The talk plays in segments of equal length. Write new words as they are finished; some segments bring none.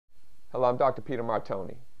Hello, I'm Dr. Peter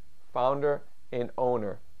Martone, founder and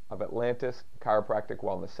owner of Atlantis Chiropractic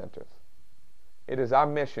Wellness Centers. It is our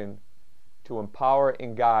mission to empower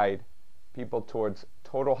and guide people towards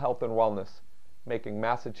total health and wellness, making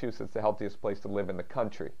Massachusetts the healthiest place to live in the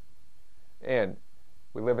country. And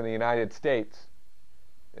we live in the United States,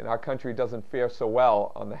 and our country doesn't fare so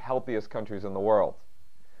well on the healthiest countries in the world.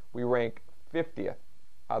 We rank 50th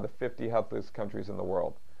out of the 50 healthiest countries in the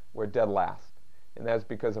world. We're dead last. And that's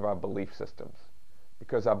because of our belief systems,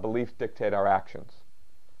 because our beliefs dictate our actions.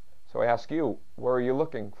 So I ask you, where are you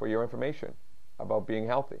looking for your information about being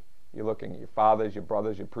healthy? You're looking at your fathers, your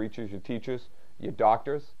brothers, your preachers, your teachers, your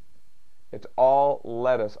doctors. It's all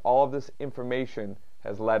led us, all of this information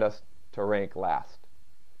has led us to rank last.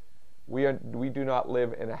 We do not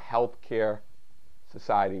live in a health care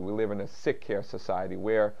society. We live in a sick care society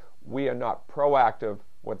where we are not proactive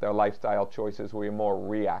with our lifestyle choices. We are more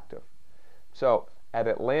reactive. So at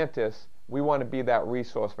Atlantis, we want to be that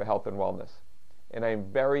resource for health and wellness. And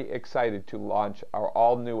I'm very excited to launch our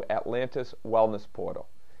all-new Atlantis Wellness Portal.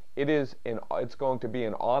 It's going to be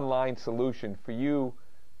an online solution for you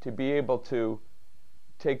to be able to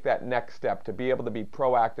take that next step, to be able to be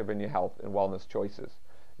proactive in your health and wellness choices.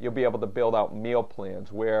 You'll be able to build out meal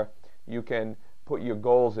plans where you can put your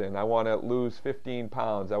goals in. I want to lose 15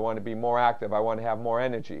 pounds. I want to be more active. I want to have more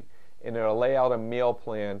energy. And it'll lay out a meal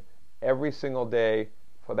plan every single day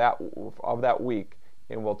of that week,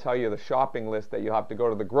 and we'll tell you the shopping list that you'll have to go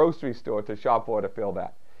to the grocery store to shop for to fill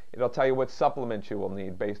that. It'll tell you what supplements you will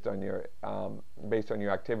need based on your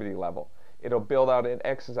activity level. It'll build out an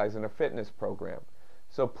exercise and a fitness program.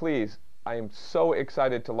 So please, I am so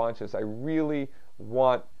excited to launch this. I really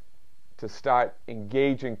want to start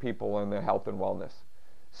engaging people in their health and wellness.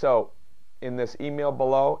 So in this email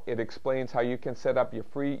below, it explains how you can set up your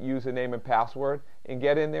free username and password and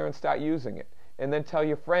get in there and start using it. And then tell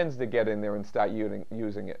your friends to get in there and start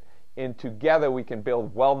using it. And together we can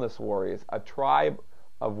build wellness warriors, a tribe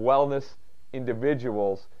of wellness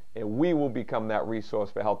individuals, and we will become that resource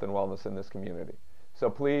for health and wellness in this community. So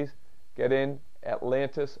please get in,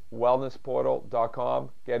 AtlantisWellnessPortal.com.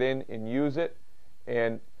 Get in and use it,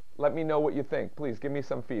 and let me know what you think. Please give me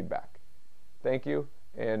some feedback. Thank you,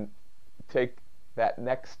 and take that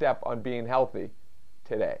next step on being healthy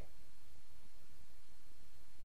today.